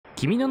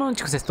君の脳に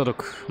直接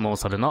届くモー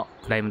ソルの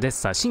プライムです。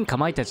さあ、真か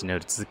まいたちの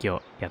夜続き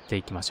をやって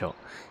いきましょう。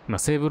今、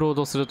セーブロー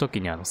ドするとき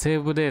にセ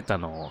ーブデータ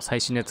の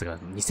最新のやつが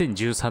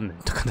2013年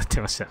とかなっ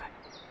てましたね。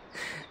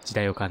時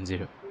代を感じ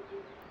る。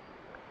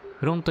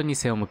フロントに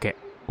背を向け、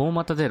大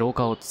股で廊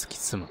下を突き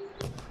進む。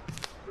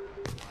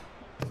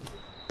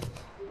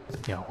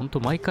いや、ほんと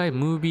毎回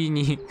ムービー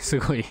にす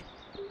ごい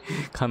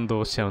感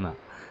動しちゃうな。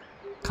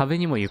壁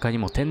にも床に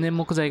も天然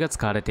木材が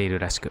使われている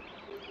らしく、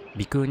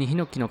鼻腔にヒ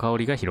ノキの香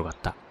りが広がっ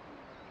た。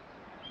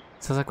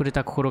ささくれ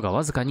た心が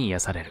わずかに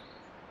癒される。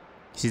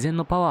自然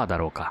のパワーだ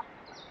ろうか。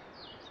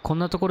こん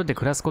なところで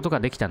暮らすことが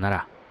できたな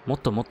ら、もっ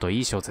ともっと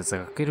いい小説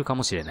が書けるか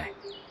もしれない。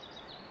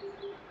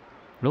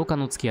廊下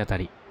の突き当た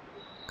り、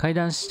階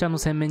段下の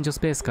洗面所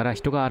スペースから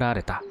人が現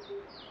れた。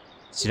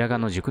白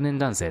髪の熟年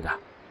男性だ。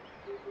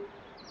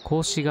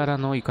格子柄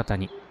の浴衣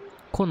に、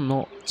紺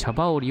の茶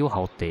羽織を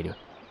羽織っている。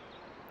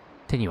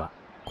手には、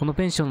この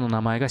ペンションの名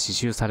前が刺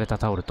繍された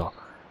タオルと、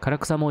唐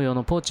草模様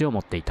のポーチを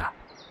持っていた。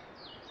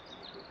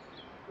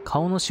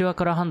顔のシワ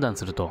から判断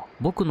すると、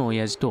僕の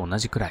親父と同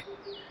じくらい。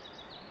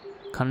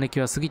還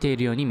暦は過ぎてい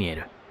るように見え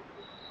る。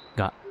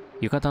が、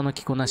浴衣の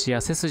着こなしや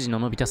背筋の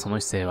伸びたそ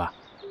の姿勢は、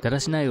だら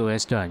しない親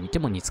父とは似て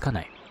も似つか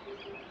ない。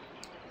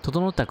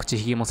整った口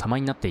ひげも様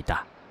になってい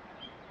た。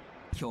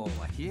今日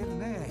は冷える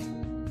ね。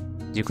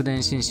熟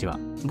年紳士は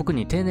僕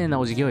に丁寧な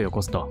お辞儀をよ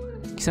こすと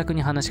気さく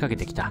に話しかけ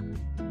てきた。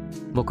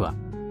僕は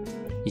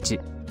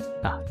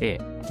A、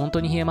本当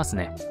に冷えます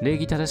ね。礼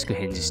儀正しく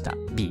返事した。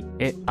B、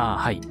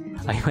はい。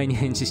曖昧に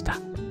返事した。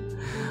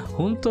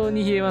本当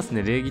に冷えます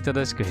ね。礼儀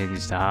正しく返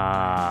事し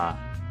た。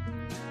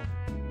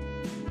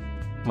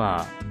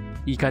まあ、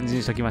いい感じ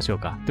にしときましょう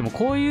か。でも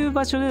こういう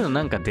場所での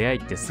なんか出会い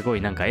ってすご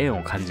いなんか縁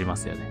を感じま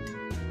すよね。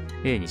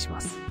A にし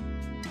ます。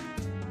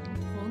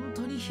本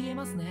当に冷え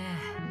ますね。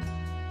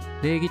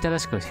礼儀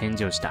正しく返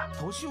事をした。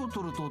年を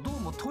取るとどう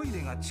もトイ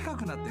レが近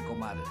くなって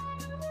困る。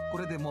こ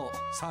れでも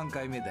う3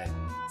回目だよ。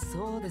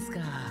そうです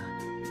か。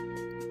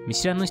見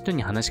知らぬ人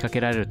に話しかけ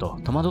られると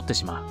戸惑って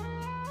しまう。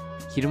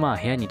昼間は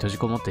部屋に閉じ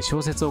こもって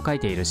小説を書い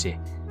ているし、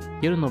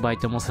夜のバイ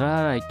トも皿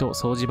洗いと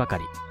掃除ばか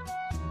り。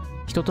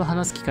人と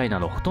話す機会な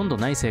どほとんど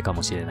ないせいか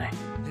もしれない。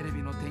テレ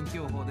ビの天気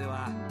予報で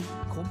は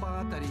今晩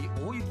あたり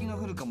大雪が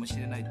降るかもし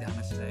れないって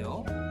話だ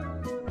よ。どう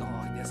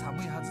りで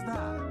寒いはずだ。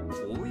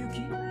大雪？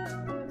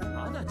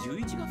まだ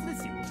11月で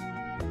すよ。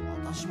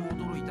私も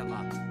驚いた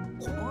が、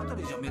この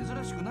辺りじゃ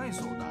珍しくない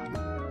そうだ。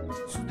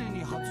すで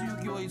に初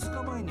雪は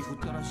5日前に降っ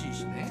たらしい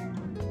しね。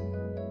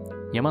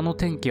山の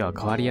天気は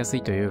変わりやす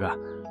いというが、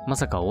ま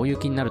さか大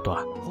雪になると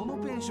は。この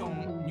ペンショ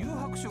ン、乳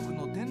白色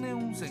の天然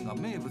温泉が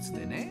名物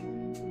でね。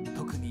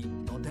特に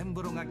露天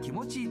風呂が気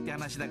持ちいいって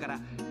話だから、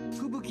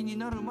吹雪に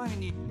なる前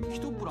に一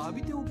風呂浴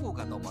びておこう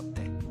かと思っ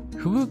て。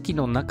吹雪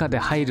の中で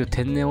入る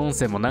天然温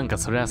泉もなんか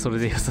それはそれ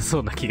で良さそ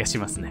うな気がし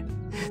ますね。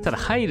ただ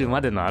入るま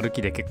での歩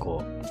きで結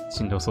構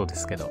しんどそうで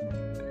すけど。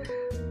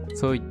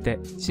そう言って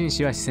紳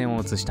士は視線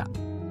を移した。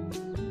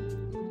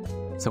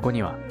そこ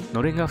には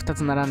のれんが2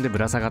つ並んでぶ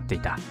ら下がってい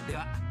た。で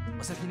は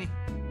お先に。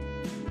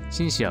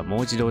紳士は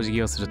もう一度お辞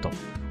儀をすると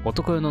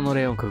男湯のの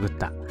れんをくぐっ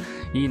た。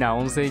いいな、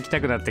温泉行きた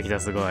くなってき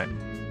た。すごい。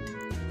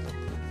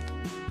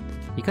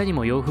いかに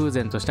も洋風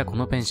然としたこ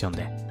のペンション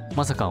で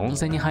まさか温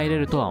泉に入れ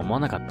るとは思わ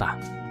なかった。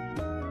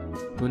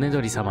うね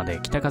どり様で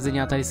北風に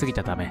当たりすぎ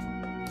たため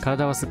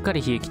体はすっか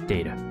り冷え切って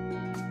いる。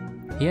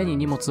部屋に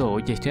荷物を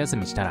置いて一休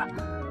みしたら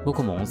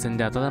僕も温泉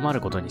で温ま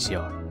ることにし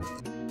よ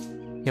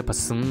う。やっぱ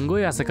すんご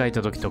い汗かい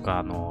た時と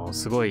か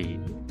すごい、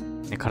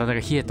ね、体が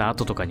冷えた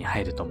後とかに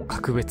入るともう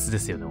格別で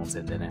すよね、温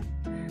泉でね。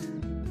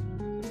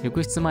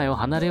浴室前を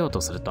離れようと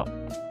すると、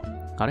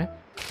あれ？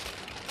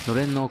の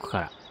れんの奥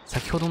から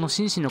先ほどの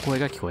紳士の声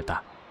が聞こえ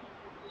た。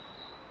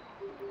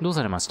どう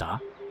されまし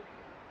た？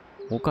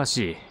おかし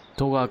い。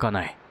戸が開か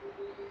ない。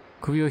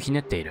首をひね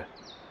っている。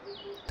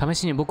試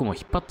しに僕も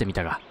引っ張ってみ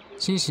たが、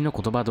紳士の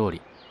言葉通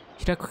り、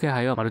開く気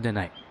配はまるで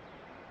ない。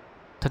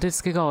立て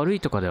付けが悪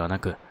いとかではな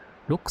く、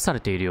ロックされ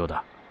ているよう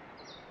だ。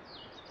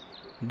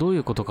どうい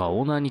うことか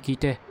オーナーに聞い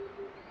て、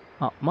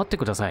待って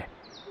ください。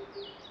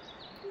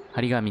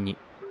張り紙に、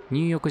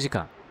入浴時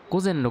間、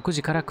午前6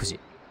時から9時、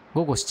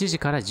午後7時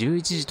から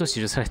11時と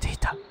記されてい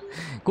た。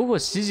午後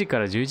7時か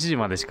ら11時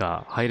までし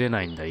か入れ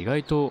ないんだ。意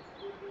外と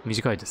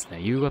短いです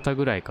ね。夕方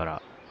ぐらいか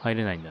ら入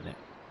れないんだね。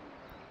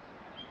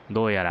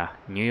どうやら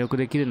入浴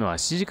できるのは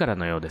7時から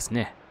のようです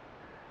ね。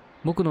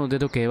僕の腕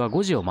時計は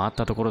5時を回っ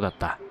たところだっ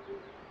た。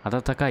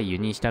温かい湯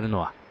に浸るの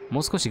はも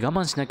う少し我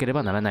慢しなけれ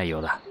ばならないよ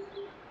うだ。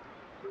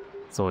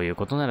そういう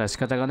ことなら仕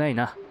方がない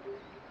な。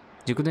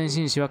熟年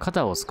紳士は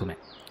肩をすくめ、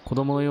子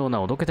供のような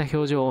おどけた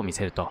表情を見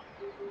せると、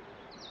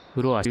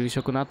風呂は夕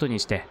食の後に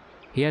して、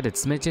部屋で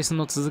詰めチェス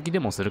の続きで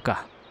もする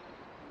か。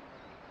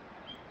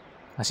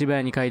足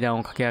早に階段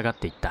を駆け上がっ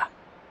ていった。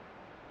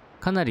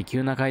かなり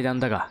急な階段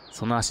だが、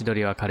その足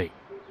取りは軽い。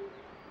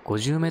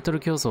50メート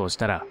ル競争をし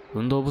たら、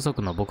運動不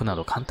足の僕な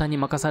ど簡単に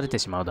任されて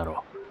しまうだ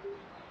ろ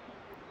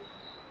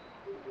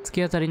う。突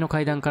き当たりの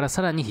階段から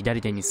さらに左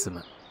手に進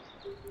む。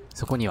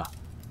そこには、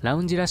ラ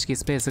ウンジらしき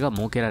スペースが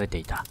設けられて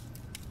いた。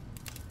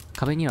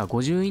壁には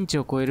50インチ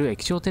を超える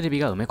液晶テレビ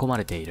が埋め込ま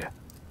れている。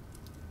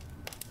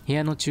部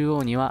屋の中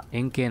央には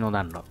円形の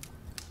暖炉。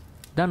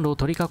暖炉を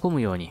取り囲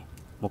むように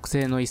木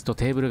製の椅子と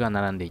テーブルが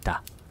並んでい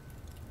た。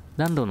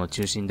暖炉の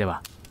中心で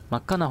は真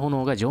っ赤な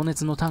炎が情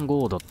熱のタンゴ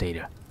を踊ってい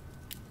る。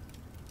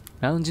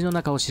ラウンジの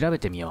中を調べ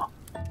てみよ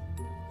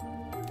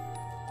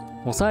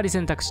う。おさわり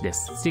選択肢で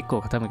す。スティック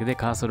を傾けて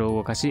カーソルを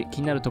動かし、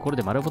気になるところ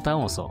で丸ボタ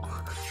ンを押そう。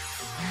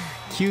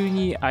急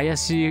に怪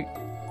しい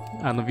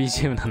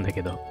BGM なんだ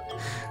けど。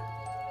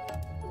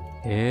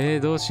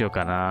どうしよう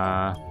か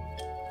な。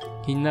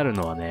気になる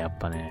のはね、やっ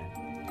ぱね、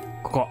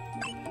ここ。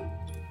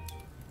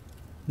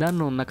暖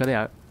炉の中で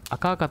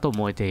赤々と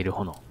燃えている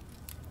炎。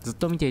ずっ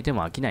と見ていて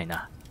も飽きない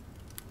な。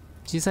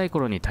小さい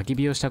頃に焚き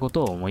火をしたこ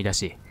とを思い出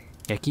し、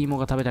焼き芋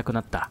が食べたく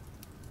なった。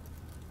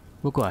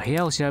僕は部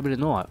屋を調べる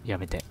のをや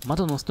めて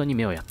窓の外に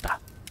目をやった。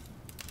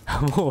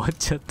もう終わっ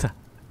ちゃった。こ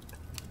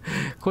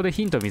こで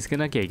ヒント見つけ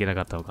なきゃいけな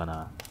かったのか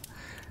な。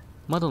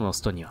窓の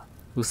外には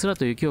うっすら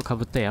と雪をか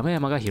ぶった山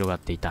々が広がっ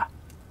ていた。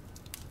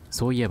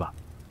そういえば、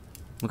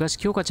昔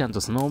京香ちゃんと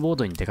スノーボー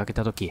ドに出かけ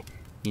た時、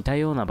似た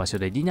ような場所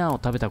でディナーを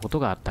食べたこと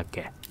があったっ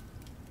け。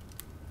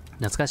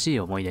懐かしい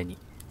思い出に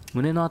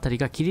胸のあたり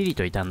がキリリ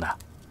と痛んだ。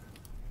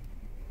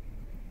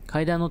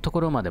階段のと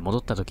ころまで戻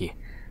った時、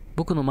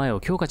僕の前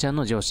を京香ちゃん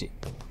の上司、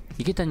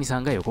池谷さ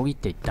んが横切っ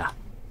ていった。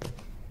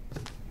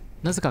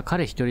なぜか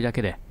彼一人だ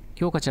けで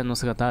京香ちゃんの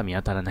姿は見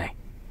当たらない。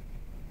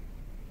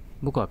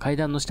僕は階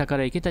段の下か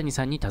ら池谷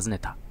さんに尋ね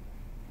た。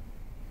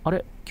あ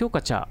れ、京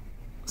香ちゃん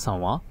さ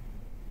んは？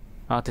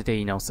慌てて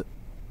言い直す。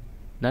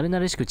慣れ慣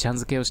れしくちゃん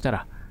付けをした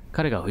ら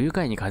彼が不愉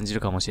快に感じる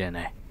かもしれ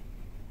ない。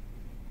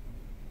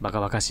バカ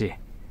バカしい。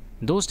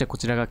どうしてこ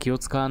ちらが気を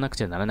使わなく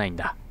ちゃならないん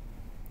だ。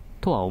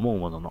とは思う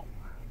ものの、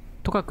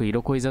とかく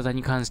色恋沙汰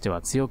に関して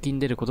は強気に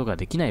出ることが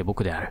できない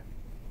僕である。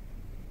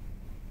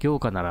京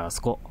香ならあ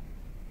そこ。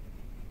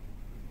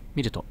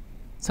見ると、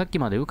さっき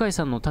まで鵜飼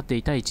さんの立って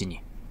いた位置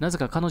になぜ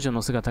か彼女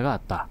の姿があ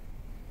った。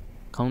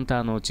カウン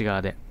ターの内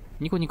側で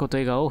ニコニコと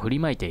笑顔を振り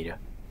まいている。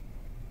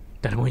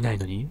誰もいない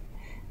のに？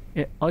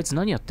あいつ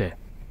何やって？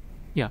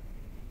いや、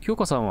京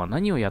香さんは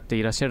何をやって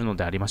いらっしゃるの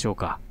でありましょう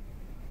か。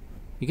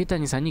池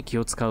谷さんに気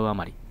を使うあ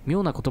まり、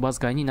妙な言葉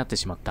遣いになって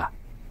しまった。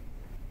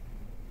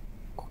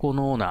ここ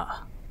のオー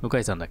ナー、鵜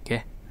飼さんだっ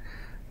け？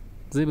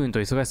随分と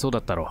忙しそうだ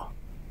ったろ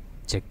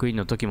う。チェックイン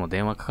の時も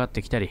電話かかっ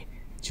てきたり、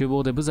厨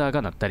房でブザー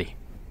が鳴ったり、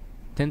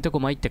てんてこ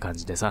まいって感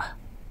じでさ。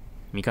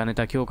見かね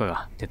た京香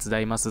が手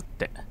伝いますっ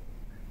て。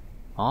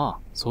ああ、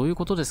そういう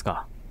ことです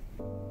か。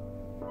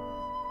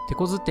手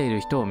こずってい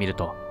る人を見る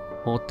と、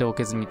放ってお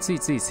けずについ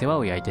つい世話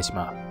を焼いてし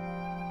まう。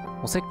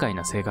おせっかい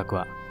な性格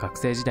は学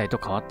生時代と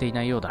変わってい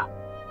ないようだ。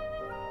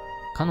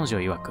彼女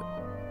曰く、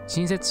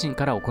親切心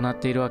から行っ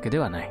ているわけで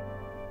はない。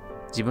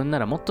自分な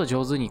らもっと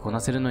上手にこな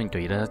せるのにと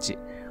苛立ち、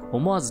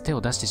思わず手を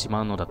出してし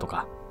まうのだと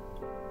か。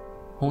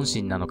本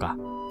心なのか、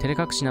照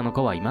れ隠しなの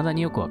かは未だ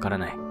によくわから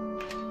ない。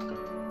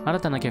新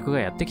たな客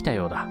がやってきた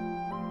ようだ。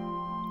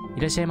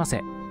いらっしゃいま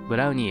せ。ブ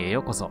ラウニーへ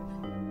ようこそ。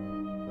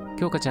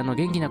京香ちゃんの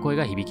元気な声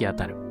が響き当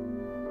たる。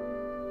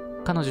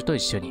彼女と一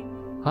緒にフ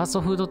ァース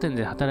トフード店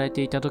で働い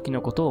ていた時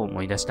のことを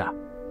思い出した。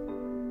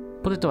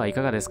ポテトはい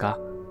かがですか？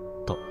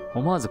と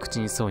思わず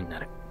口にしそうにな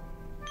る。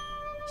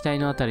額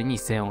のあたりに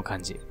視線を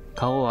感じ、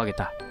顔を上げ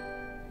た。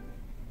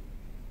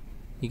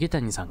池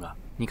谷さんが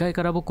2階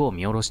から僕を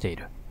見下ろしてい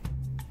る。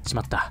し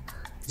まった。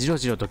じろ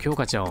じろと京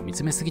香ちゃんを見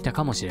つめすぎた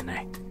かもしれな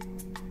い。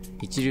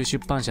一流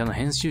出版社の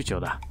編集長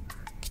だ。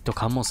きっと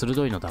勘も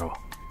鋭いのだろう。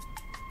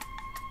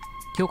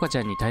京香ち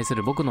ゃんに対す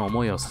る僕の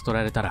思いを悟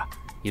られたら、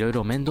いろい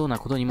ろ面倒な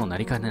ことにもな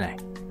りかねない。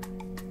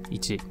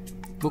1、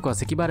僕は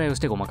咳払いをし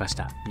てごまかし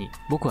た。2、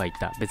僕は言っ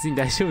た。別に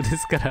大丈夫で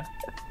すから。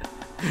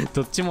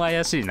どっちも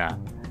怪しいな。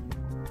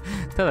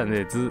ただ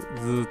ね、ず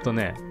ーっと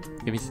ね、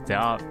見てて、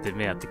あーって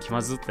目あって気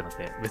まずってなっ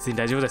て、別に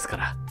大丈夫ですか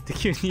ら。って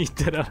急に言っ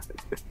たら、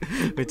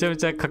めちゃめ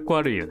ちゃかっこ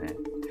悪いよね。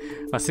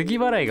まあ、咳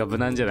払いが無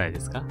難じゃないで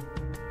すか。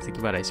咳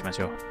払いしま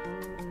しょう。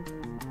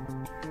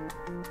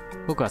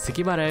僕は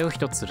咳払いを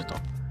一つすると、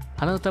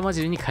鼻歌混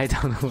じりに階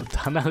段を登った。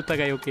鼻歌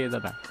が余計だ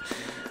な。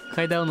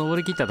階段を登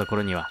り切ったとこ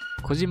ろには、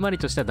こじんまり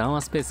とした談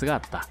話スペースがあ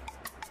った。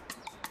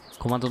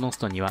小窓の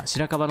外には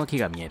白樺の木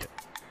が見える。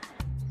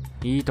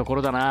いいとこ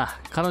ろだな。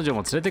彼女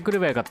も連れてくれ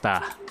ばよかっ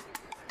た。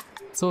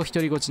そう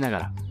独りごちなが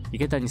ら、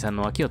池谷さん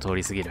の脇を通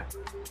り過ぎる。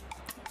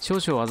少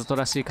々わざと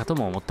らしいかと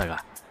も思った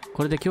が、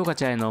これで京香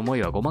ちゃんへの思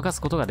いはごまか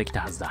すことができ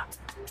たはずだ。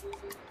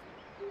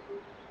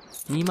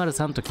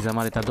203と刻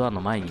まれたドアの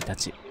前に立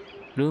ち、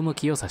ルーム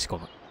キーを差し込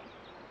む。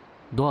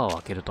ドアを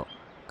開けると、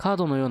カー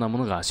ドのようなも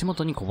のが足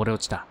元にこぼれ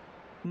落ちた。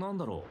なん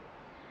だろ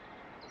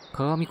う。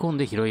かがみ込ん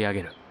で拾い上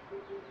げる。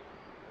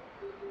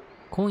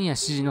今夜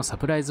7時のサ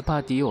プライズパ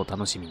ーティーをお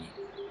楽しみに。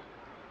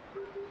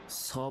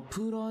サ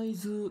プライ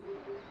ズ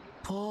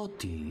パー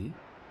ティ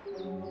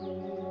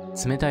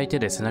ー？冷たい手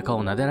で背中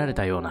を撫でられ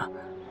たような、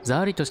ざ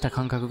わりとした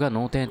感覚が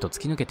脳天へと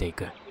突き抜けてい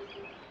く。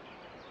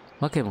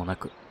わけもな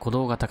く鼓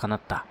動が高鳴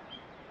った。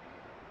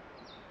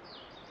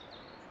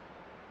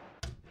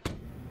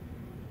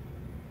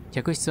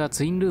客室は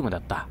ツインルームだ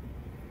った。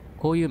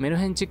こういうメル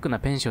ヘンチックな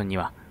ペンションに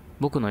は、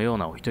僕のよう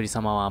なお一人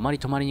様はあまり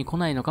泊まりに来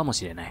ないのかも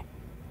しれない。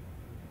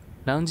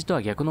ラウンジと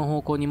は逆の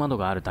方向に窓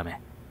があるた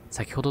め、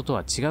先ほどと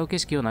は違う景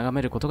色を眺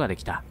めることがで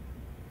きた。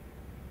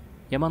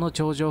山の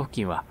頂上付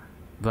近は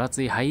分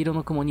厚い灰色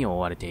の雲に覆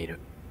われている。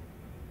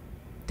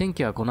天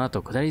気はこの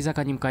後下り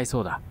坂に向かいそ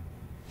うだ。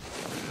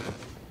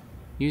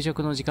夕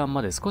食の時間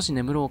まで少し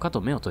眠ろうかと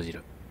目を閉じ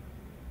る。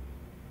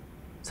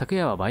昨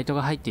夜はバイト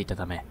が入っていた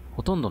ため、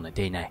ほとんど寝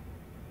ていない。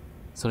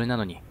それな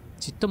のに、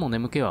ちっとも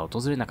眠気は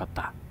訪れなかっ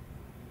た。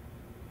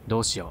ど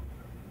うしよ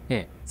う。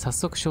A、早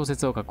速小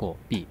説を書こ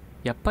う。B、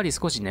やっぱり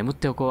少し眠っ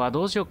ておこう。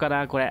どうしようか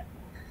な、これ。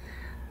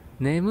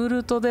眠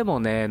るとでも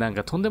ね、なん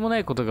かとんでもな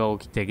いことが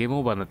起きてゲーム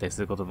オーバーになったりす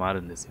ることもあ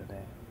るんですよ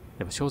ね。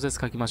でも小説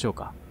書きましょう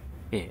か。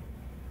A。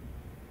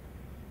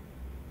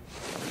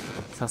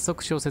早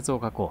速小説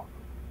を書こう。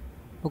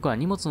僕は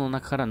荷物の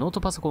中からノート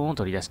パソコンを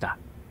取り出した。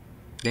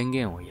電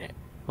源を入れ、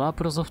ワー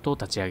プロソフトを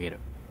立ち上げる。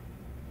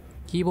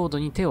キーボード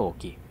に手を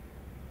置き、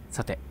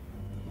さて、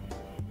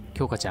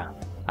京香ちゃん、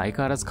相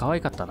変わらず可愛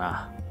かった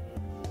な。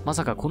ま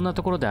さかこんな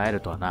ところで会え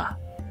るとはな。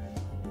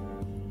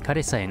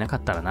彼氏さえいなか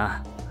ったら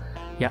な。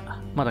いや、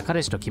まだ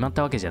彼氏と決まっ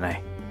たわけじゃな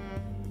い。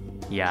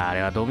いや、あ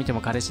れはどう見ても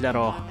彼氏だ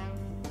ろ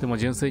う。でも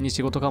純粋に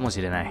仕事かもし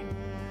れない。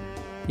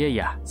いやい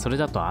や、それ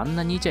だとあん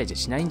なにイチャイチャ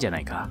しないんじゃな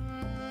いか。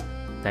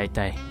だい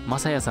たい、ま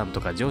さやさんと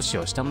か上司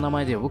を下の名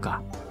前で呼ぶ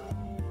か。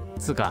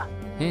つうか、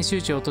編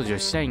集長と女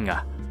子社員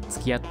が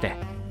付き合って、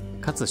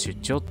かつ出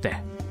張って、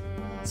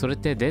それっ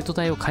てデート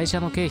代を会社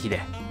の経費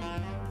で。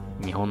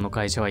日本の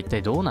会社は一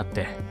体どうなっ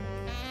て。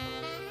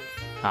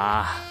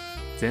ああ、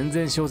全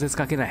然小説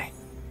書けない。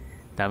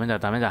ダメだ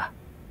ダメだ。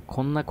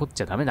こんなこっ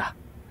ちゃダメだ。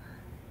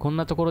こん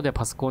なところで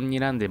パソコンに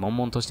らんで悶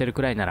々としてる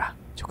くらいなら、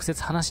直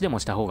接話でも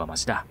した方がマ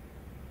シだ。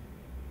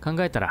考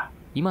えたら、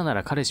今な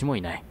ら彼氏も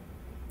いない。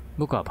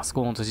僕はパソ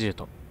コンを閉じる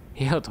と、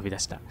部屋を飛び出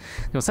した。で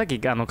もさっき、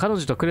彼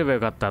女と来ればよ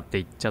かったっ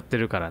て言っちゃって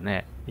るから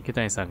ね、池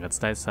谷さんが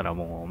伝えてたら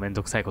もうめん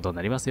どくさいことに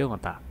なりますよ、ま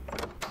た。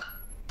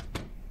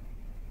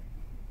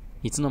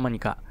いつの間に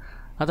か、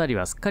辺り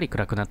はすっかり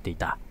暗くなってい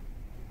た。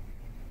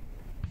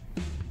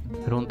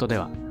フロントで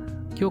は、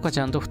京香ち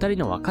ゃんと二人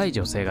の若い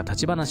女性が立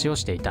ち話を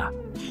していた。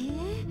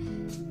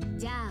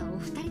じゃあお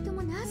二人と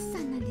もナースさ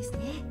んなんですね。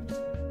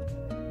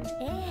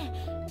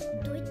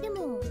と言って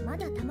もま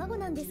だ卵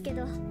なんですけ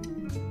ど。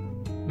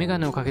メガ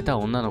ネをかけた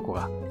女の子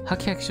がハ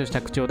キハキとし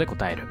た口調で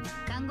答える。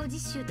看護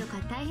実習とか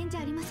大変じ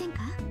ゃありません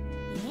か？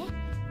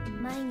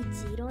毎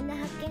日いろんな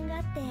発見があ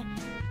って、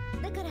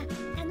だから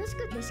楽し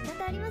くて仕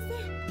方ありません。化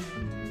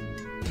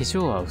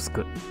粧は薄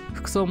く、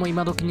服装も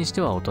今時にし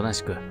てはおとな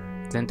しく、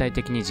全体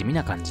的に地味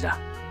な感じだ。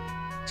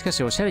しか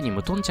しおしゃれに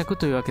無頓着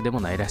というわけでも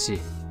ないらしい。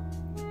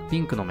ピ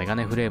ンクのメガ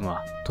ネフレーム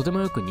はとても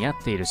よく似合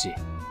っているし、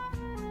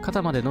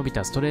肩まで伸び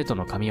たストレート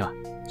の髪は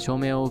照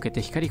明を受け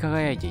て光り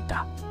輝いてい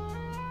た。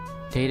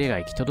手入れが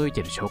行き届いて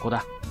いる証拠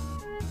だ。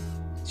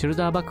ショル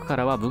ダーバッグか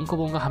らは文庫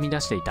本がはみ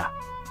出していた。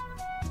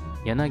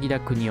柳田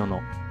国男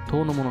の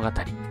遠野物語。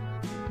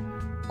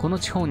この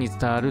地方に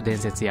伝わる伝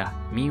説や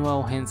民話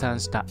を編纂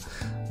した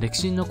歴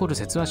史に残る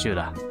説話集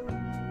だ。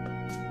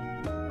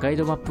ガイ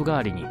ドマップ代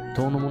わりに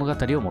遠野物語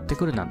を持って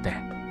くるなんて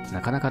な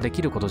かなかでき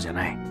ることじゃ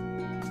ない。ね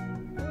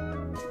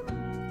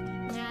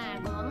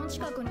え、この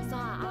近くに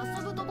さ、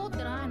遊ぶとこって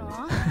ないの？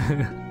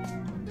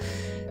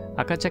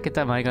赤茶け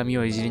た前髪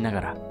をいじりな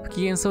がら不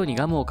機嫌そうに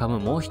ガムを噛む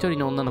もう一人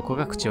の女の子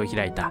が口を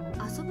開いた。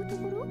遊ぶと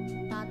ころ？例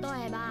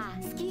えば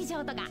スキー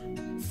場とか。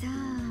さ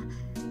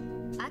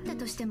あ、あった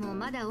としても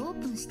まだオ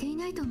ープンしてい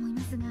ないと思い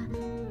ますが。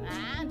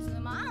つ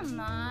まん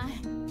な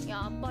い。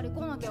やっぱり来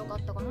なきゃよか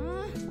ったかな。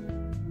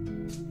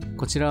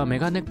こちらはメ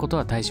ガネっ子と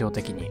は対照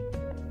的に、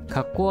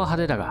格好は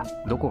派手だが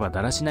どこか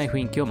だらしない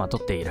雰囲気をまと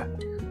っている。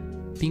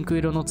ピンク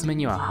色の爪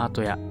にはハー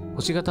トや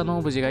星型の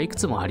オブジェがいく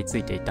つも貼り付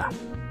いていた。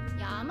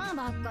山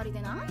ばっかり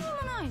で何にも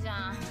ないじ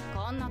ゃん。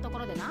こんなとこ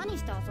ろで何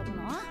して遊ぶ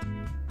の？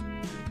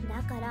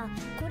だから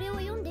これを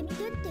読んでみ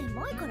てって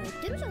前から言っ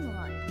てるじゃ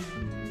ない。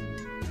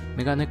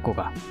メガネっ子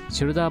が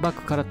ショルダーバッ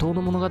グから遠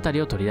野物語を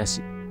取り出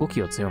し語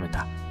気を強め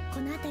た。こ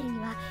の辺りに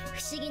は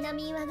不思議な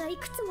民話がい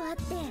くつもあっ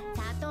て。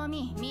さと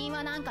み、民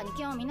話なんかに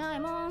興味ない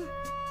もん。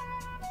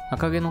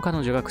赤毛の彼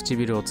女が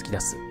唇を突き出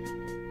す。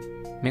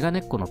メガネ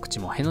っ子の口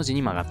もへの字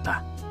に曲がっ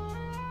た。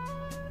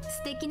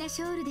素敵な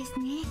ショールです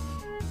ね。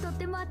とっ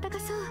てもあったか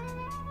そう。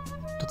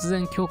突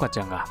然京香ち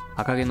ゃんが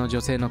赤毛の女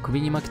性の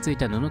首に巻きつい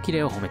た布切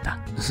れを褒めた。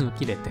布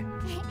切れっていいっ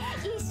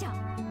しょ。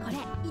これ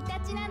イタ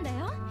チなんだ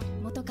よ。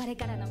元彼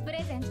からのプ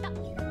レゼント。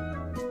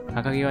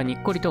赤毛はに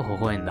っこりと微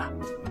笑んだ。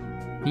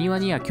民話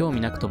には興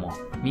味なくとも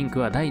ミンク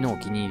は大のお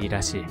気に入り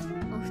らしい。お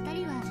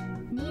二人は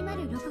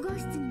206号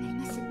室になり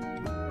ます。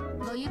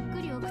ごゆっ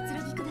くりおくつ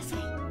ろぎください。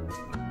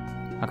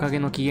赤毛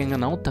の機嫌が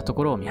治ったと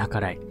ころを見計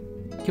らい、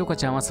京香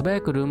ちゃんは素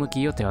早くルームキ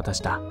ーを手渡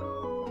した。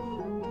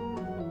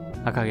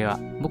赤毛は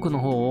僕の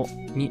方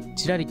に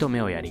ちらりと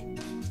目をやり、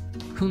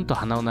ふんと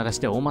鼻を鳴らし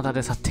て大股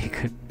で去ってい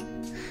く。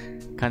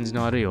感じ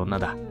の悪い女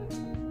だ。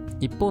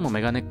一方の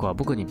メガネっ子は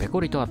僕にペコ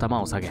リと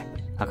頭を下げ、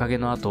赤毛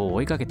の後を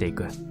追いかけてい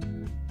く。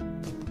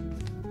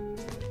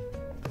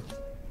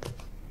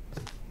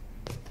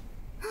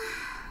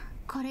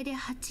これで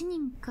8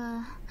人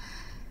か。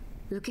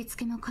受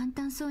付も簡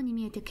単そうに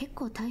見えて結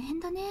構大変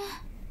だね。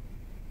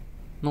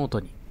ノート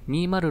に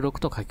206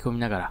と書き込み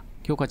ながら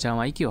京香ちゃん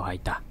は息を吐い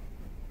た。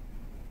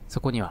そ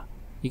こには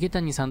池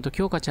谷さんと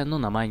京香ちゃんの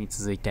名前に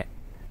続いて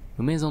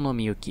梅園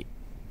みゆき、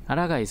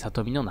新貝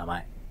里美の名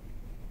前。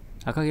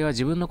赤毛は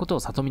自分のことを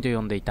里美と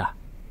呼んでいた。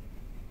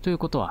という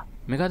ことは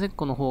メガネっ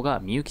子の方が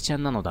みゆきちゃ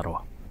んなのだ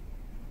ろ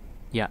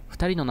う。いや、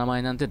2人の名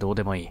前なんてどう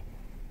でもいい。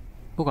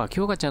僕は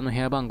京香ちゃんの部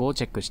屋番号を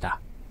チェックした。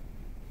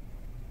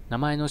名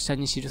前の下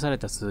に記され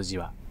た数字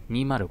は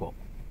205。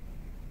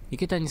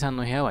池谷さん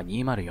の部屋は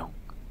204。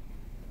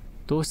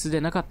同室で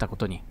なかったこ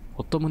とに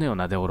ほっと胸を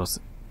なで下ろ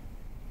す。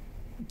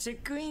チェ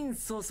ックイン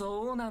早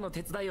々オーナーの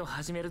手伝いを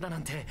始めるだな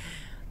んて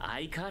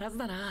相変わらず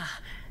だな。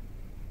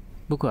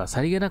僕は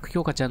さりげなく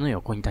京香ちゃんの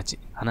横に立ち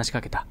話し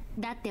かけた。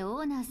だって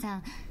オーナーさ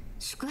ん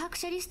宿泊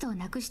者リストを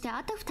なくして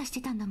あたふたして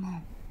たんだも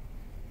ん。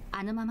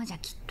あのままじゃ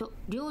きっと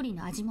料理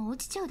の味も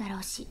落ちちゃうだろ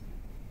うし。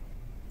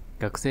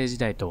学生時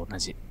代と同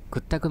じ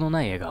屈託の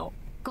ない笑顔。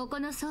ここ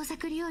の創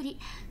作料理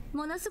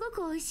ものすご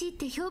く美味しいっ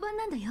て評判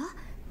なんだよ。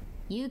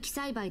有機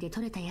栽培で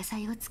採れた野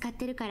菜を使っ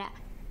てるから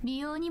美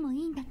容にもい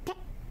いんだって。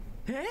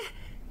え、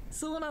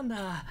そうなん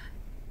だ。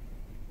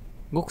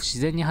ごく自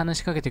然に話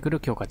しかけてくる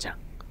京香ちゃん。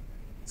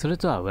それ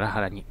とは裏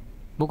腹に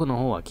僕の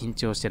方は緊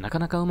張してなか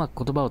なかうま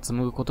く言葉を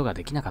紡ぐことが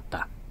できなかっ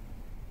た。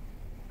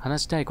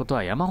話したいこと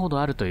は山ほど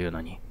あるという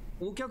のに。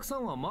お客さ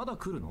んはまだ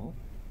来るの？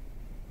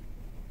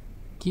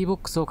キーボッ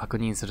クスを確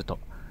認すると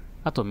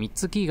あと3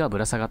つキーがぶ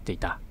ら下がってい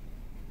た。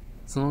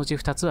そのうち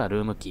2つは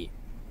ルームキ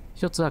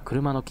ー、1つは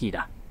車のキー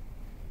だ。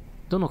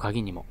どの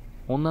鍵にも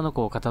女の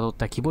子をかたどっ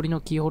た木彫り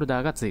のキーホルダ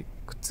ーが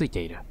くっつい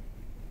ている。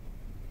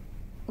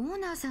オー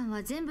ナーさん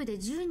は全部で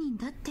10人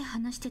だって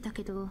話してた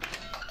けど。あ、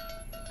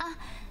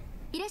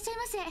いらっしゃい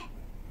ませ。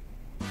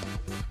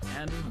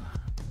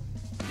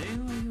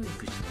電話予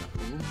約し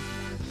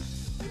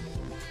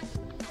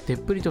たでっ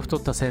ぷりと太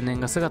った青年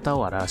が姿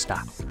を現し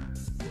た。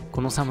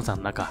この寒さ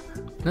の中、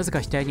なぜ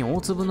か額に大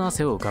粒の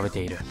汗を浮かべ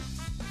ている。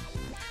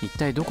一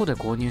体どこで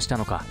購入した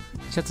のか。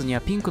シャツに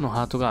はピンクの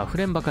ハートがあふ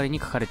れんばかりに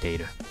書かれてい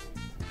る。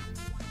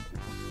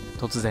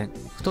突然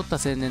太った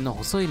青年の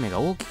細い目が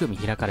大きく見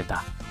開かれ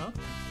た。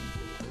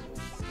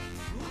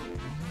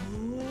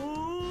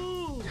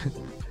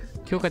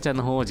京香ちゃん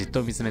の方をじっ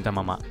と見つめた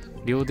まま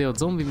両腕を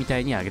ゾンビみた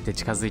いに上げて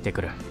近づいて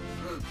くる。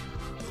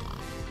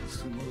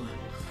すごい、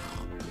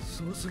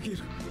すごすぎ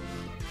る。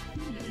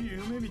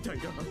夢みたい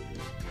だ。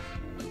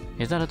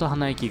やたらと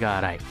鼻息が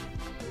荒い。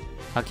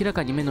明ら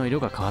かに目の色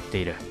が変わって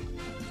いる。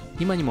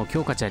今にも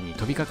京香ちゃんに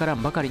飛びかから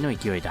んばかりの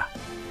勢いだ。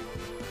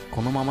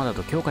このままだ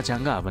と京香ちゃ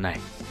んが危ない。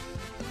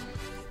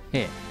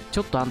A、ち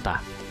ょっとあん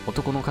た。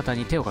男の肩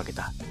に手をかけ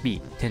た。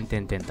B、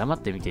黙っ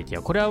て見ていて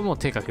よ。これはもう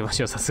手かけま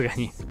しょう、さすが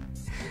に。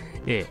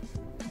A、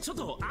ちょっ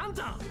とあん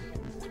た。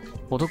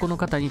男の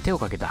肩に手を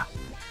かけた。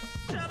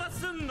邪魔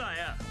すんなよ。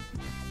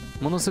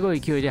ものすごい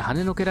勢いで跳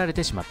ねのけられ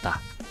てしまった。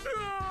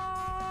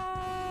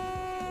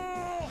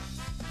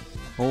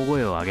大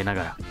声を上げな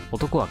がら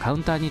男はカウ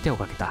ンターに手を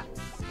かけた。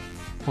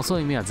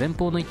細い目は前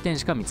方の一点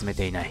しか見つめ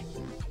ていない。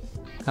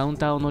カウン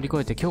ターを乗り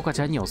越えて京香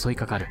ちゃんに襲い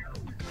かかる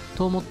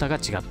と思ったが違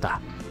っ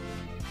た。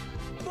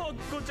ぼっ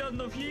こちゃん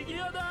のフィギ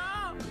ュア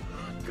だ。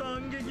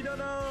感激だ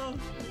な。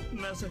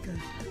まさか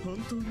本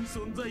当に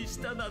存在し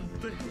たなん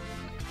て。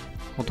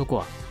男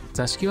は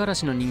座敷わら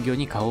しの人形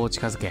に顔を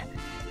近づけ、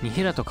に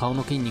へらと顔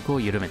の筋肉を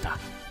緩めた。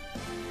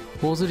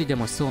頬ずりで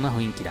もしそうな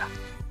雰囲気だ。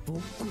ぼっ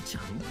こちゃ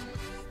ん？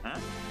あ？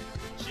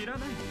知らな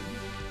い？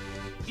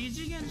異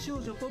次元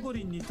少女ポポ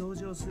リンに登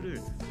場す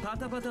るパ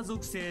タパタ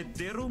属性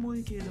デロ萌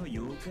え系の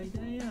妖怪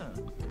だよ。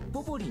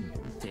ポポリンっ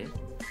て？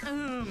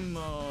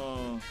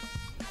もう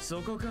そ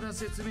こから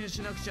説明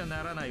しなくちゃ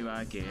ならない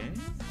わけ？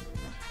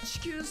地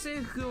球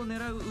征服を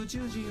狙う宇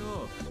宙人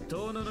を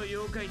遠野の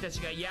妖怪た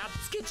ちがやっ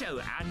つけちゃう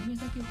アニメ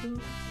だけど。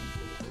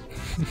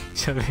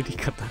喋り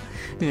方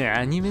いや、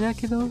アニメだ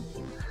けど。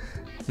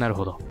なる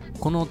ほど、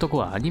この男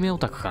はアニメオ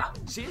タクか。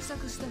制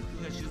作スタッ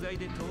フが取材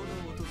で遠野を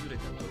訪れ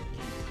た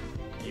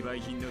時、非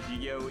売品のフィ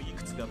ギュアをい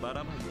くつかば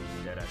らまいて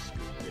いたらしく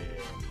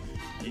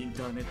て、イン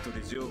ターネット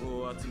で情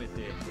報を集め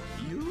てよ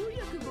う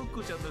やくぼっ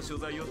こちゃんの所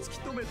在を突き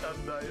止めた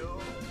んだよ。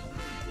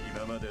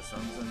今まで散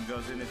々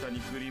ガゼネタに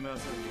振り回され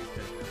てきた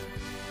けど、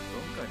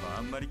今回も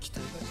あんまり期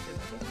待はしてな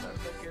かったんだ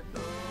けど、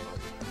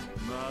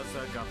まさ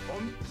か本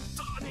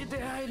当に出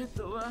会える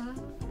とは。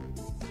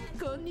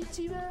こんに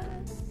ちは、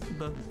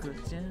ぼっこ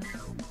ちゃん。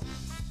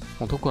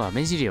男は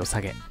目尻を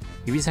下げ、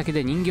指先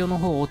で人形の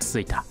方をつつ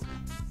いた。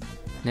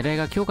狙い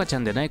が京香ちゃ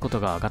んでないこと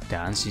が分かって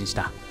安心し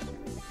た。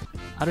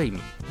ある意味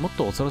もっ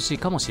と恐ろしい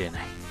かもしれな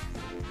い。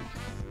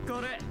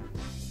これ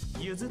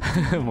譲っ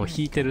てもう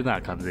引いてる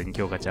な、完全に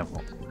京香ちゃん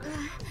も。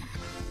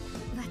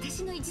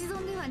私の一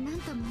存では何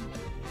とも。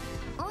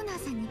オーナー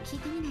さんに聞い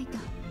てみないと。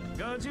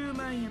50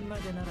万円ま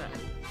でなら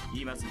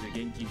今すぐ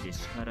現金で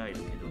支払える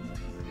け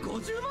ど。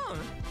50万？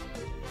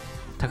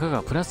たか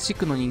がプラスチッ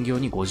クの人形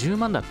に50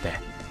万だって。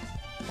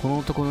この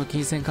男の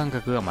金銭感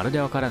覚がまるで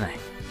わからない。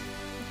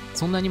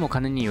そんなにも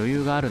金に余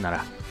裕があるな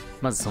ら、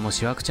まずその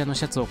しわくちゃの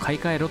シャツを買い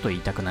替えろと言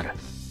いたくなる。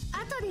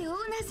後でオーナ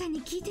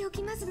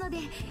で、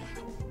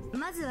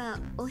まずは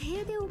お部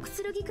屋でおく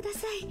つろぎくだ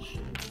さい。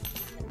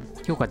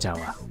京香ちゃん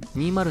は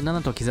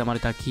207と刻まれ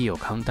たキーを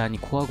カウンターに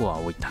こわごわ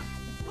置いた。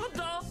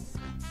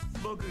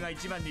僕が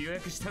一番に予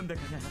約したんだ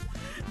から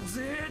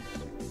絶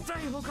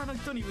対他の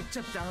人に売っち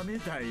ゃダメ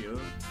だよ。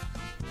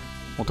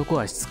男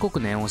はしつこく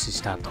念押し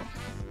した後、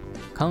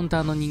カウン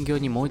ターの人形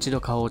にもう一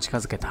度顔を近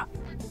づけた。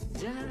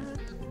じゃ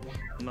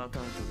あまた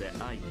後で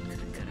会いに来る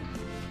から。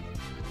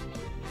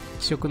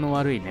気色の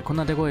悪い猫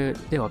なで声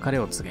で別れ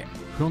を告げ、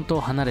フロント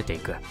を離れてい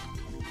く。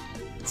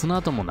その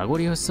後も名残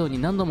惜しそうに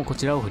何度もこ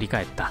ちらを振り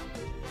返った。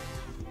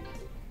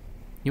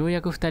よう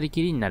やく二人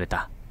きりになれ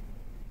た。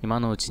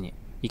今のうちに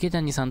池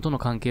谷さんとの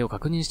関係を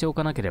確認してお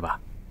かなければ。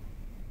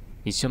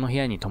一緒の部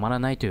屋に泊まら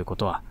ないというこ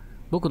とは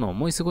僕の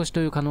思い過ごしと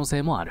いう可能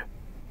性もある。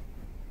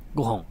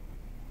5本。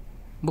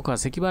僕は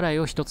咳払い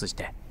を一つし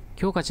て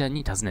京香ちゃん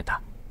に尋ね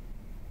た。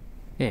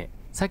A、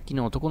さっき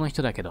の男の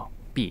人だけど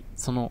B、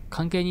その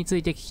関係につ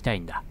いて聞きた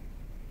いんだ。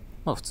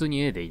まあ普通に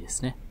A でいいで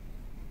すね。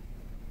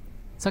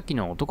さっき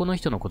の男の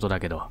人のことだ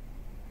けど、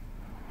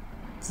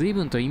随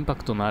分とインパ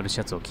クトのある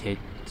シャツを着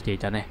てい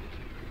たね。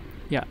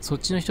いや、そっ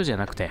ちの人じゃ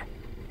なくて。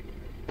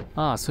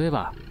ああ、そういえ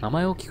ば名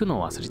前を聞く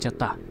のを忘れちゃっ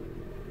た。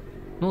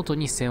ノート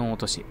に視線を落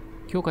とし、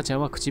京香ちゃん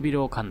は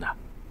唇を噛んだ。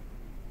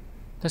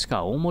確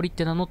か大森っ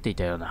て名乗ってい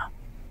たような。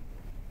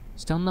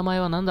下の名前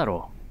は何だ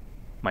ろ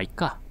う。まあ、いっ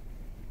か。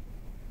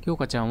京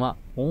香ちゃんは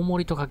大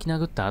森と書き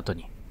殴った後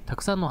にた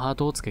くさんのハー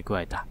トを付け加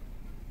えた。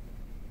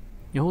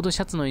よほど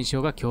シャツの印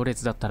象が強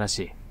烈だったらし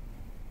い。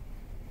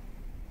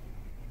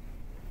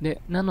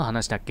で、何の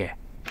話だっけ？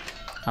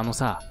あの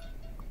さ、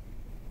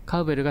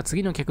カウベルが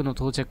次の客の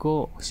到着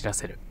を知ら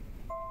せる。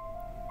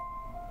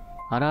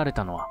現れ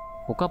たのは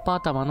おかっぱ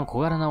頭の小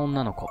柄な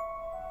女の子。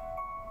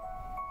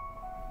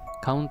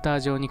カウンター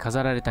上に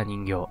飾られた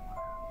人形、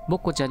ぼ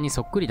っこちゃんに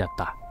そっくりだっ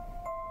た。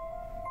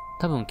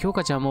多分京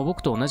香ちゃんも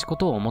僕と同じこ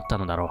とを思った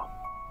のだろ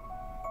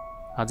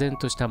う。唖然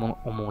とした面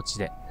持ち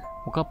で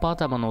おかっぱ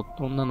頭の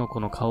女の子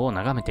の顔を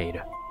眺めてい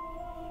る。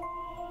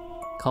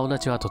顔立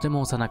ちはとて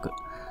も幼く、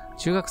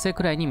中学生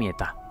くらいに見え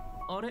た。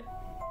あれ？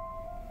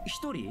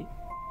一人？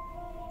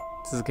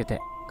続けて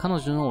彼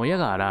女の親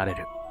が現れ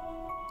る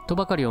と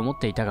ばかり思っ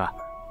ていたが、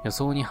予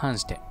想に反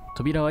して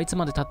扉はいつ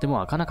まで経っても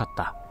開かなかっ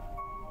た。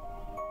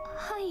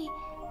はい、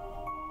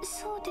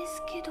そうで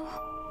すけど。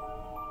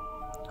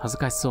恥ず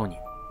かしそうに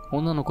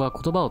女の子は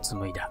言葉を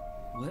紡いだ。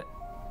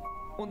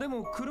で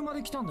も車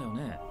で来たんだよ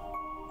ね。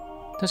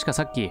確か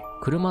さっき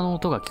車の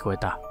音が聞こえ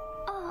た。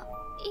あ、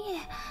いえ、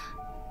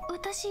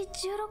私16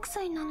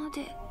歳なの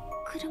で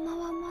車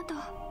はま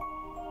だ。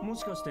も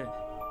しかして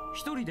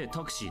一人で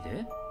タクシー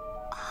で？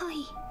は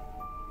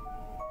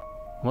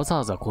い。わざ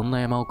わざこん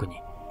な山奥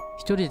に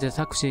一人で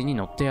タクシーに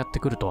乗ってやって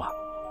くるとは。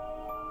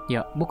い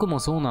や、僕も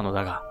そうなの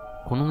だが、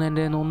この年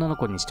齢の女の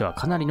子にしては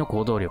かなりの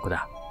行動力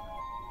だ。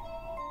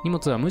荷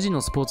物は無地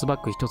のスポーツバ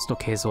ッグ一つと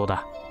軽装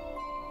だ。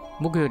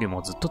僕より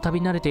もずっと旅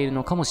慣れている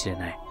のかもしれ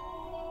ない。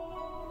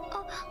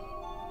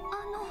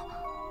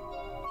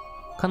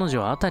彼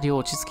女は辺りを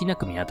落ち着きな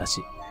く見渡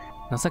し、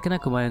情けな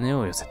く前の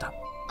を寄せた。鵜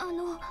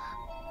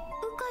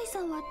飼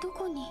さんはど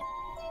こに？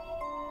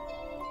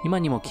今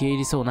にも消え入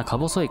りそうなか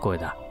細い声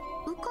だ。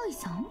鵜飼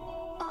さん？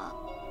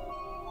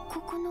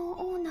ここの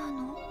オーナー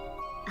の。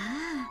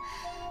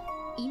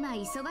今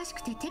忙しく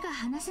て手が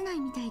離せない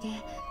みたいで、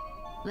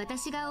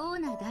私がオー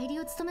ナー代理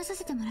を務めさ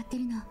せてもらって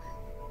るの。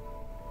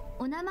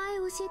お名前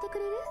教えてくれ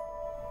る？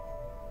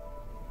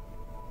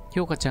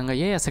京香ちゃんが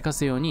ややせか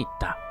すように言っ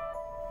た。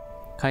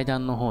階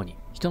段の方に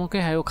人の気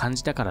配を感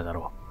じたからだ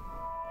ろ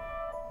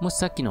う。もし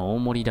さっきの大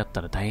森だっ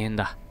たら大変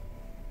だ。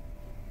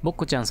ぼっ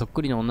こちゃんそっ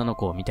くりの女の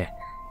子を見て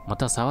ま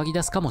た騒ぎ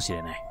出すかもし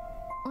れない。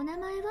お名前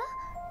は？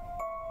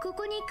こ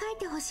こに書い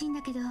てほしいん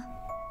だけど。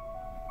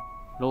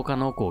廊下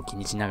の奥を気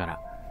にしながら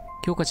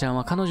京香ちゃん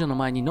は彼女の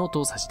前にノー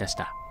トを差し出し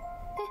た。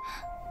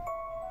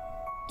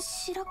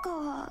白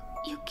川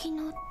雪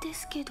乃で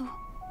すけど。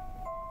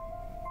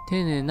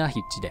丁寧な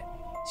筆致で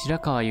白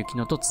川雪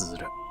乃と綴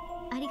る。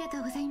ありがと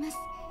うございます。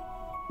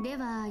で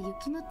は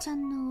雪乃ちゃ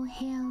んのお部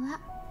屋は？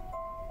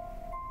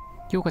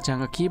京香ちゃん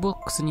がキーボ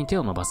ックスに手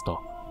を伸ばすと、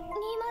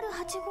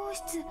208号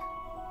室で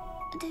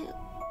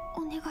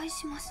お願い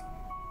します。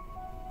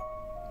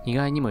意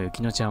外にも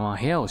雪乃ちゃんは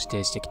部屋を指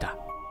定してきた。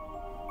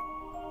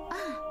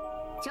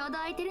ちょうど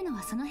空いてるの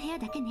はその部屋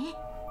だけね。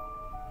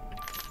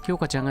京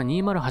香ちゃんが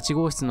208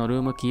号室のル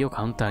ームキーを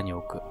カウンターに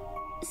置く。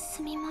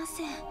すみま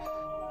せん、い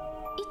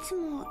つ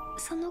も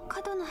その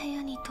角の部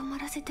屋に泊ま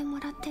らせても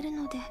らってる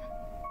ので。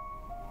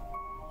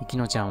雪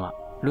乃ちゃんは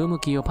ルーム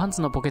キーをパンツ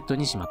のポケット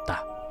にしまっ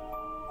た。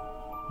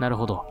なる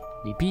ほど、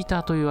リピータ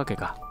ーというわけ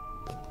か。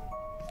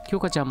京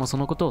香ちゃんもそ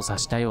のことを察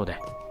したようで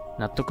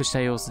納得した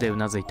様子でう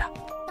なずいた。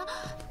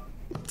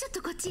ちょっ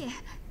とこっちへ。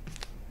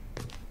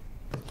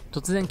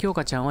突然京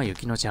香ちゃんは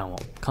雪乃ちゃんを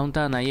カウン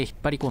ター内へ引っ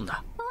張り込ん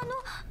だ。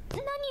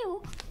何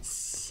を？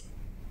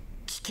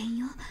危険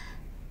よ。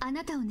あ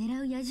なたを狙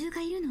う野獣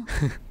がいるの。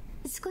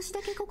少し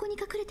だけここに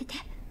隠れてて。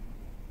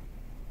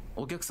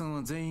お客さん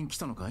は全員来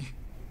たのかい？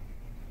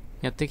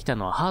やってきた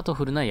のはハート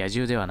フルな野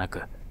獣ではな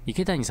く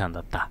池谷さん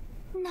だった。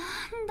なんだ、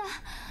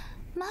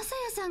まさ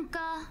やさんか。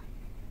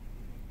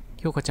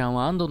京香ちゃん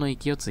は安堵の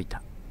息をつい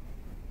た。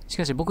し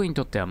かし僕に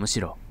とってはむし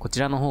ろこち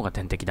らの方が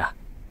天敵だ。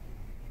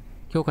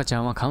京香ちゃ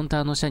んはカウン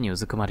ターの下にう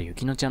ずくまる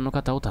雪乃ちゃんの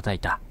肩を叩い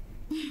た。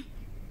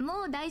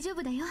もう大丈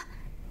夫だよ。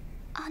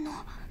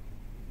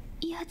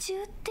野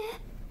獣って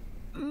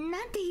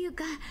なんていう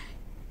か、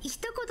一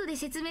言で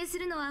説明す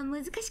るのは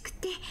難しくっ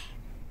て、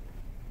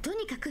と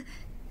にかく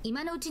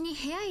今のうちに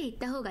部屋へ行っ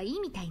た方がいい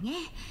みたいね。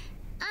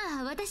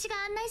ああ、私が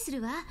案内す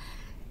るわ。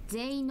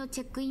全員の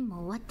チェックイン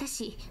も終わった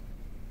し、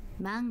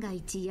万が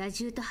一野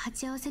獣と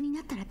鉢合わせに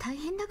なったら大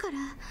変だから。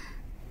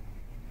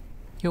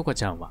京香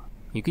ちゃんは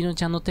雪乃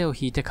ちゃんの手を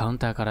引いてカウン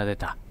ターから出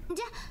た。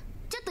じゃあ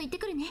ちょっと行って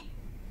くるね。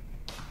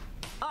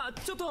あ、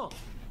ちょっと。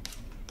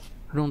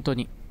フロント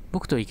に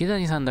僕と池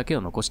谷さんだけ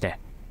を残して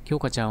京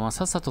香ちゃんは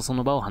さっさとそ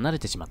の場を離れ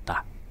てしまっ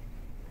た。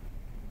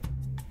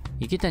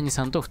池谷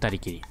さんと二人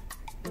きり。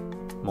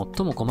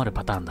最も困る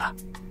パターンだ。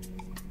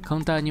カウ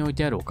ンターに置い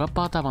てあるおかっ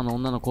ぱ頭の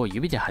女の子を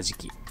指で弾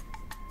き、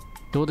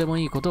どうでも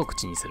いいことを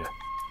口にする。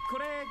こ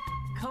れ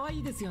可愛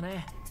いですよ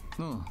ね。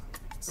ああ、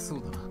そ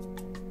うだな。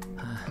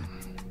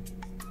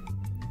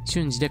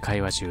瞬時で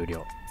会話終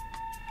了。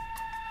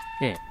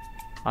A、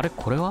あれ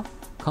これは？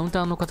カウン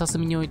ターの片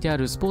隅に置いてあ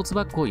るスポーツ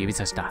バッグを指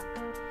さした。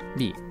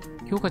B、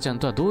京香ちゃん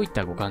とはどういっ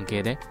たご関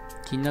係で？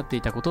気になって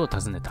いたことを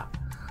尋ねた。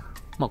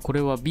まあこ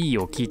れは B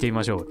を聞いてみ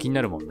ましょう。気に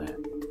なるもんね。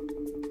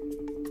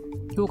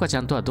京香ち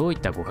ゃんとはどういっ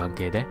たご関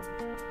係で？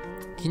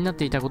気になっ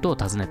ていたことを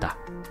尋ねた。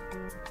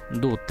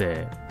どうっ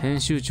て編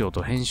集長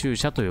と編集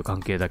者という関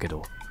係だけ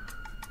ど。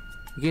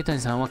池谷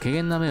さんは怪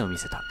訝な目を見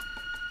せた。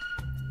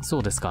そ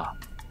うですか。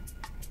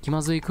気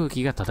まずい空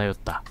気が漂っ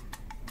た。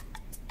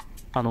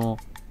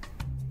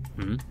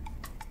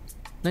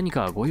何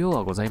かご用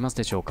はございます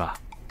でしょうか？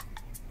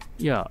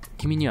いや、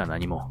君には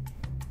何も。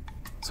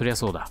そりゃ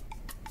そうだ。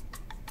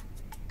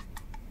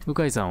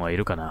向井さんはい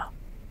るかな？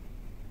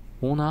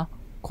オーナー？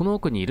この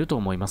奥にいると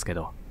思いますけ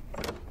ど。